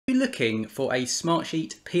looking for a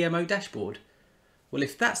Smartsheet PMO dashboard? Well,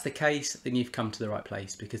 if that's the case, then you've come to the right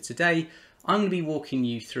place, because today I'm going to be walking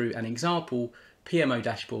you through an example PMO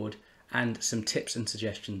dashboard and some tips and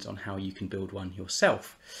suggestions on how you can build one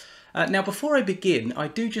yourself. Now, before I begin, I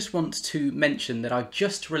do just want to mention that I've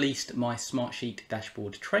just released my Smartsheet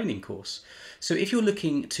dashboard training course. So if you're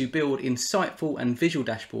looking to build insightful and visual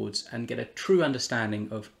dashboards and get a true understanding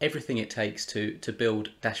of everything it takes to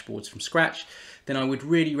build dashboards from scratch, then I would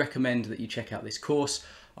really recommend that you check out this course.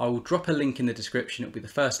 I will drop a link in the description. It'll be the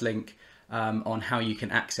first link on how you can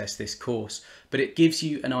access this course, but it gives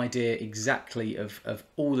you an idea exactly of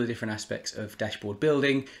all the different aspects of dashboard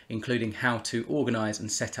building, including how to organize and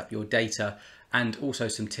set up your data, and also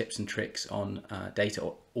some tips and tricks on data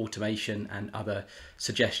automation and other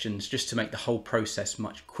suggestions, just to make the whole process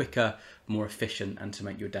much quicker, more efficient, and to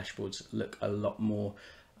make your dashboards look a lot more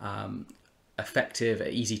effective,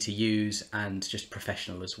 easy to use, and just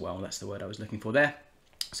professional as well. That's the word I was looking for there.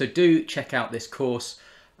 So do check out this course.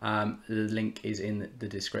 The link is in the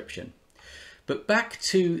description. But back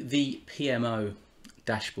to the PMO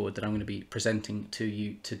dashboard that I'm going to be presenting to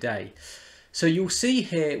you today. So you'll see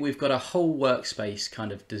here we've got a whole workspace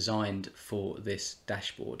kind of designed for this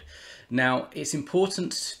dashboard. Now, it's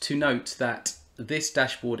important to note that this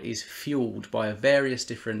dashboard is fueled by various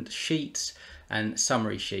different sheets and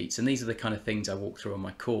summary sheets, and these are the kind of things I walk through on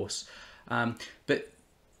my course. But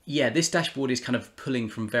yeah, this dashboard is kind of pulling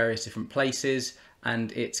from various different places,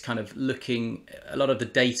 and it's kind of looking, a lot of the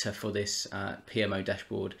data for this PMO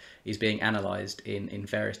dashboard is being analysed in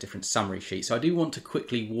various different summary sheets. So I do want to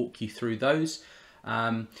quickly walk you through those.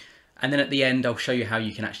 And then at the end, I'll show you how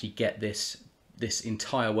you can actually get this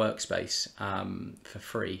entire workspace for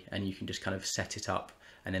free, and you can just kind of set it up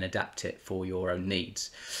and then adapt it for your own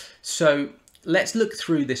needs. So let's look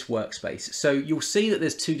through this workspace. So you'll see that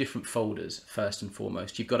there's two different folders first and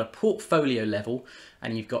foremost. You've got a portfolio level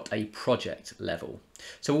and you've got a project level.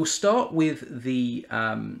 So we'll start with the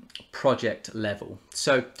project level.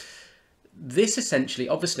 So this essentially,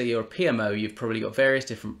 obviously you're a PMO, you've probably got various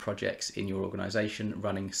different projects in your organization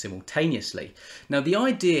running simultaneously. Now the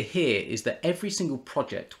idea here is that every single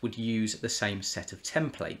project would use the same set of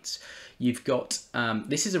templates. You've got,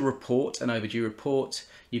 this is a report, an overdue report.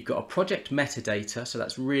 You've got a project metadata, so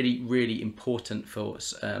that's really, really important for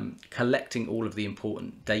collecting all of the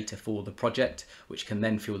important data for the project, which can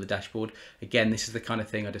then fuel the dashboard. Again, this is the kind of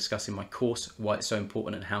thing I discuss in my course, why it's so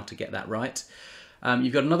important and how to get that right.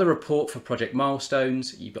 You've got another report for project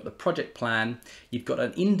milestones, you've got the project plan, you've got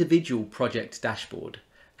an individual project dashboard,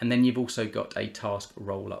 and then you've also got a task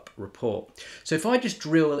roll-up report. So if I just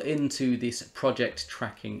drill into this project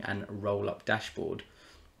tracking and roll-up dashboard,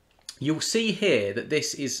 you'll see here that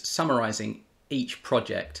this is summarizing each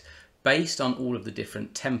project based on all of the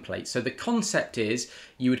different templates. So the concept is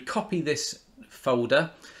you would copy this folder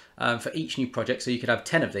for each new project. So you could have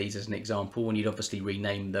 10 of these as an example, and you'd obviously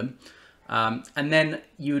rename them. And then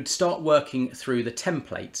you would start working through the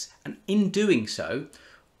templates. And in doing so,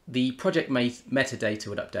 the project metadata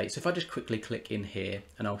would update. So if I just quickly click in here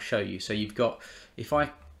and I'll show you. So you've got, if I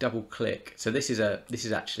double click, so this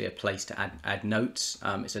is actually a place to add notes.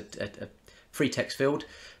 It's a free text field.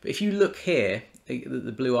 But if you look here,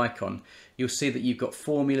 the blue icon, you'll see that you've got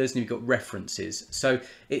formulas and you've got references. So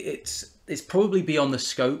it's probably beyond the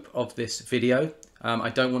scope of this video. I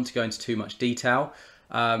don't want to go into too much detail,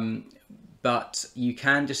 but you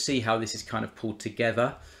can just see how this is kind of pulled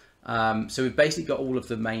together. So we've basically got all of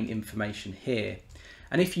the main information here.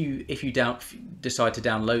 And if you decide to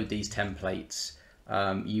download these templates,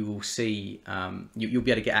 you will see, you'll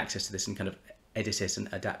be able to get access to this and kind of edit it and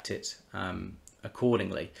adapt it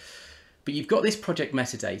accordingly. But you've got this project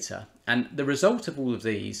metadata, and the result of all of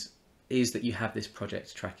these is that you have this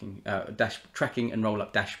project tracking and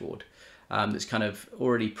roll-up dashboard that's kind of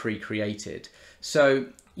already pre-created. So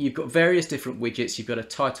you've got various different widgets. You've got a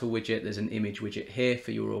title widget, there's an image widget here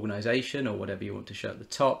for your organization or whatever you want to show at the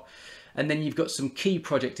top. And then you've got some key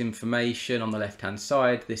project information on the left-hand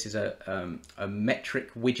side. This is a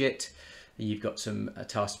metric widget. You've got some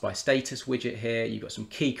tasks by status widget here. You've got some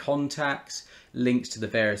key contacts, links to the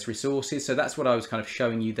various resources. So that's what I was kind of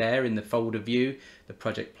showing you there in the folder view, the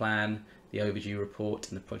project plan, the overdue report,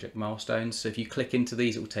 and the project milestones. So if you click into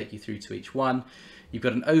these, it will take you through to each one. You've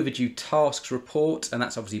got an overdue tasks report, and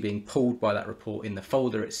that's obviously being pulled by that report in the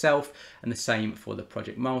folder itself, and the same for the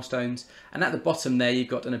project milestones. And at the bottom there, you've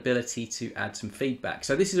got an ability to add some feedback.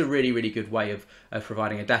 So this is a really, really good way of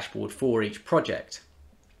providing a dashboard for each project.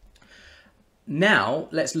 Now,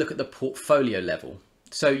 let's look at the portfolio level.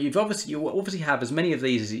 So you obviously have as many of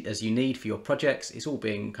these as you need for your projects. It's all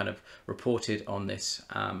being kind of reported on this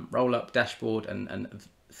roll-up dashboard and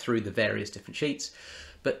through the various different sheets.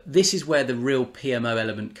 But this is where the real PMO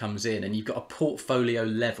element comes in, and you've got a portfolio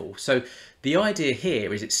level. So the idea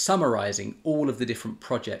here is it's summarizing all of the different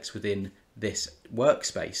projects within this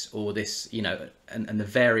workspace, or this, you know, and the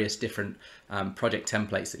various different project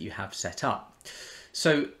templates that you have set up.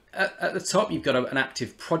 So at the top, you've got an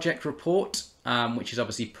active project report, which is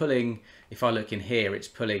obviously pulling, if I look in here, it's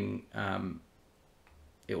pulling,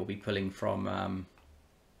 it will be pulling from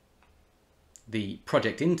the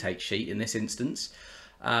project intake sheet in this instance,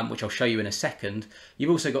 which I'll show you in a second.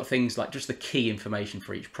 You've also got things like just the key information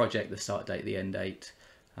for each project, the start date, the end date,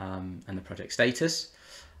 and the project status.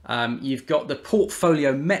 You've got the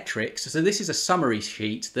portfolio metrics. So this is a summary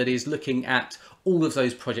sheet that is looking at all of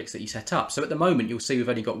those projects that you set up. So at the moment, you'll see we've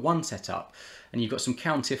only got one set up, and you've got some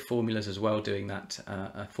COUNTIF formulas as well doing that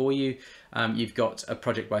for you. You've got a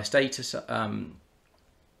project by status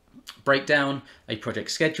breakdown, a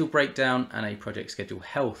project schedule breakdown, and a project schedule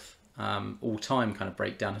health all time kind of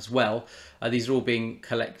breakdown as well. These are all being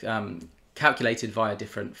calculated via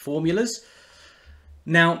different formulas.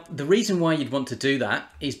 Now, the reason why you'd want to do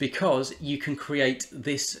that is because you can create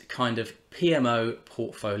this kind of PMO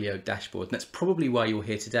portfolio dashboard. And that's probably why you're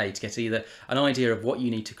here today, to get either an idea of what you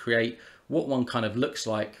need to create, what one kind of looks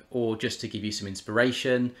like, or just to give you some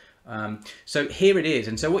inspiration. So here it is.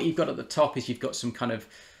 And so what you've got at the top is you've got some kind of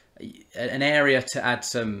an area to add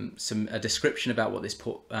a description about what this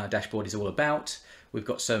dashboard is all about. We've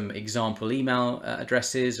got some example email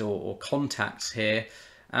addresses or contacts here.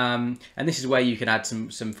 And this is where you can add some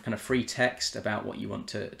kind of free text about what you want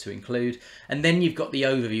to include. And then you've got the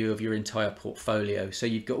overview of your entire portfolio. So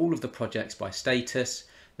you've got all of the projects by status,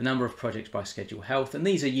 the number of projects by schedule health, and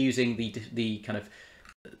these are using the kind of,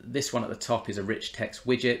 this one at the top is a rich text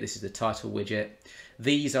widget. This is the title widget.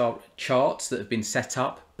 These are charts that have been set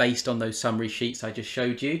up based on those summary sheets I just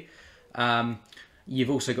showed you.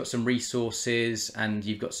 You've also got some resources, and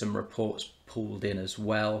you've got some reports pulled in as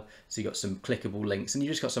well. So you've got some clickable links, and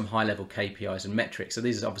you've just got some high level KPIs and metrics. So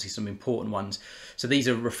these are obviously some important ones. So these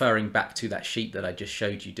are referring back to that sheet that I just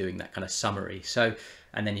showed you doing that kind of summary. So,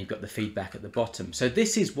 and then you've got the feedback at the bottom. So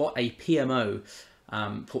this is what a PMO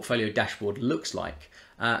portfolio dashboard looks like.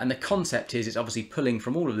 And the concept is it's obviously pulling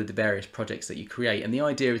from all of the various projects that you create. And the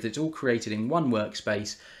idea is that it's all created in one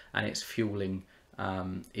workspace, and it's fueling,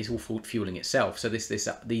 it's all fueling itself. So these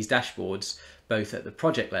dashboards, both at the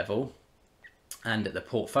project level and at the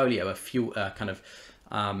portfolio,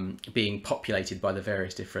 are being populated by the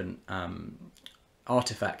various different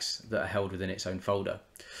artifacts that are held within its own folder.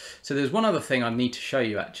 So there's one other thing I need to show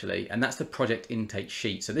you actually, and that's the project intake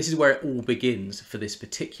sheet. So this is where it all begins for this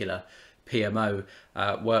particular PMO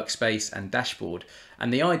workspace and dashboard.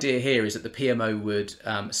 And the idea here is that the PMO would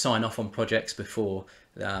sign off on projects before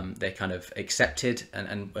they're kind of accepted,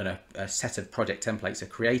 and when a set of project templates are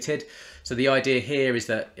created. So the idea here is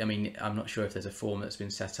that, I mean, I'm not sure if there's a form that's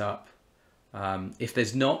been set up. If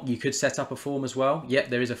there's not, you could set up a form as well. Yep,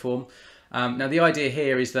 there is a form. Now the idea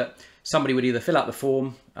here is that somebody would either fill out the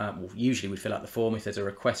form, or usually would fill out the form if there's a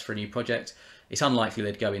request for a new project. It's unlikely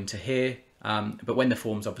they'd go into here, but when the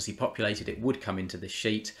form's obviously populated, it would come into this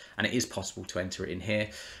sheet, and it is possible to enter it in here.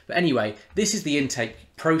 But anyway, this is the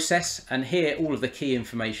intake process, and here all of the key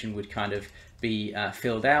information would kind of be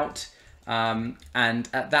filled out. And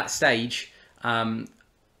at that stage, then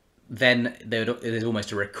there's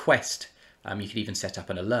almost a request. You could even set up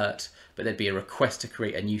an alert, but there'd be a request to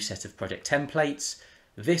create a new set of project templates.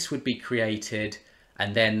 This would be created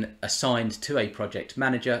and then assigned to a project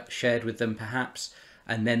manager, shared with them perhaps,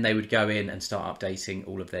 and then they would go in and start updating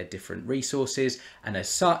all of their different resources. And as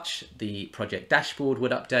such, the project dashboard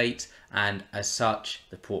would update, and as such,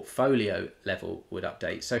 the portfolio level would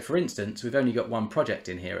update. So for instance, we've only got one project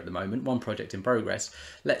in here at the moment, one project in progress.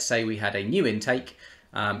 Let's say we had a new intake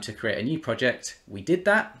to create a new project. We did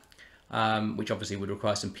that, which obviously would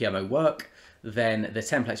require some PMO work. Then the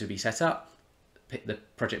templates would be set up. The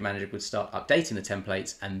project manager would start updating the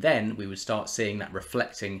templates, and then we would start seeing that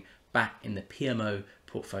reflecting back in the PMO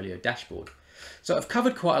portfolio dashboard. So I've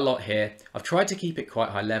covered quite a lot here. I've tried to keep it quite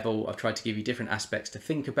high level. I've tried to give you different aspects to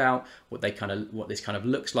think about, what this kind of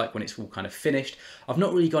looks like when it's all kind of finished. I've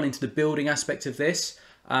not really gone into the building aspect of this.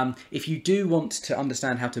 If you do want to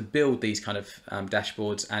understand how to build these kind of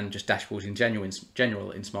dashboards, and just dashboards in general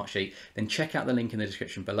in Smartsheet, then check out the link in the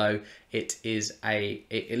description below. It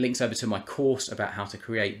links over to my course about how to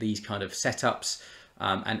create these kind of setups,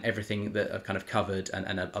 and everything that I've kind of covered,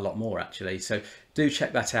 and a lot more actually. So do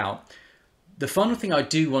check that out. The final thing I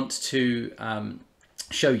do want to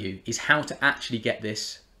show you is how to actually get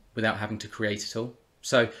this without having to create it all.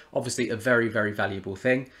 So obviously a very, very valuable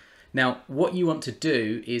thing. Now, what you want to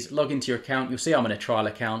do is log into your account. You'll see I'm in a trial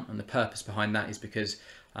account, and the purpose behind that is because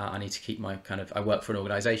I need to keep my I work for an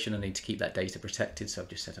organization. I need to keep that data protected. So I've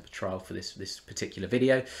just set up a trial for this particular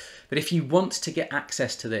video. But if you want to get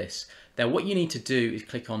access to this, then what you need to do is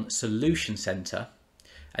click on Solution Center.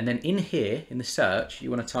 And then in here, in the search, you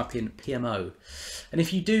want to type in PMO. And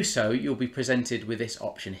if you do so, you'll be presented with this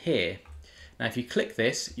option here. Now, if you click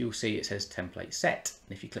this, you'll see it says template set.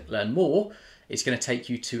 And if you click learn more, it's going to take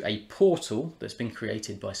you to a portal that's been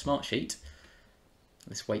created by Smartsheet.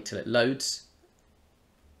 Let's wait till it loads.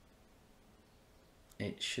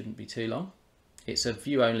 It shouldn't be too long. It's a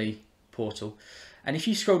view only portal. And if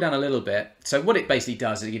you scroll down a little bit, so what it basically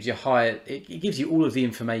does is it gives you it gives you all of the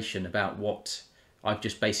information about what I've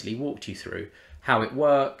just basically walked you through, how it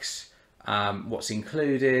works, what's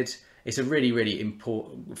included. It's a really, really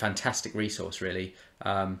important, fantastic resource, really.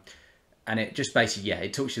 And it just basically, yeah,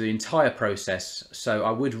 it talks you through the entire process. So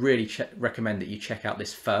I would really recommend that you check out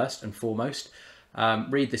this first and foremost.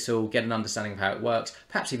 Read this all, get an understanding of how it works,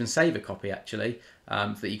 perhaps even save a copy actually,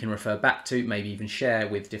 that you can refer back to, maybe even share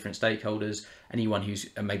with different stakeholders, anyone who's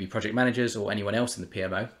maybe project managers or anyone else in the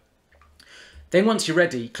PMO. Then once you're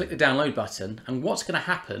ready, click the download button, and what's going to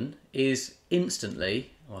happen is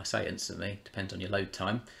instantly, well, I say instantly, depends on your load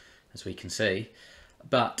time, as we can see,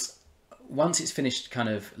 but once it's finished kind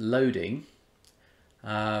of loading,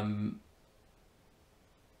 there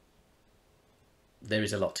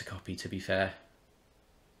is a lot to copy, to be fair.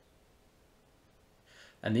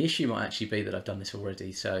 And the issue might actually be that I've done this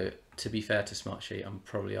already, so to be fair to Smartsheet, I'm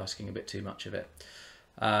probably asking a bit too much of it.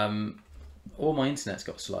 Or my internet's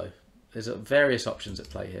got slow. There's various options at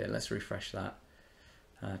play here. Let's refresh that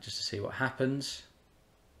just to see what happens.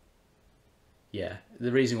 Yeah,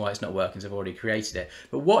 the reason why it's not working is I've already created it.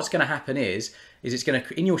 But what's going to happen is it's going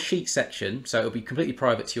to, in your sheet section, so it'll be completely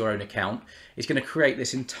private to your own account, it's going to create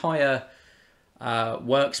this entire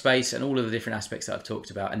workspace and all of the different aspects that I've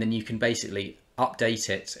talked about, and then you can basically update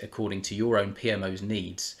it according to your own PMO's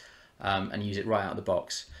needs and use it right out of the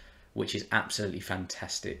box, which is absolutely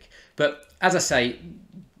fantastic. But as I say,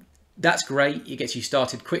 that's great, it gets you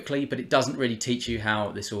started quickly, but it doesn't really teach you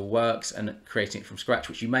how this all works and creating it from scratch,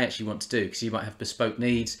 which you may actually want to do because you might have bespoke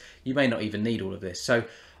needs. You may not even need all of this. So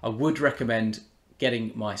I would recommend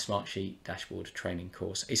getting my Smartsheet dashboard training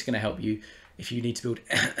course. It's going to help you if you need to build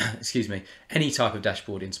excuse me, any type of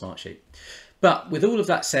dashboard in Smartsheet. But with all of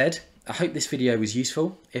that said, I hope this video was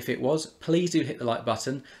useful. If it was, please do hit the like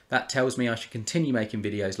button. That tells me I should continue making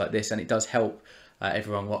videos like this, and it does help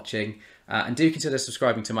everyone watching. And do consider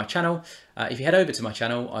subscribing to my channel. If you head over to my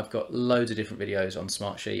channel, I've got loads of different videos on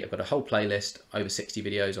Smartsheet. I've got a whole playlist, over 60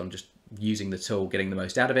 videos on just using the tool, getting the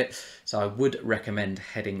most out of it. So I would recommend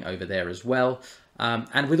heading over there as well.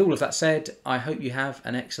 And with all of that said, I hope you have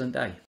an excellent day.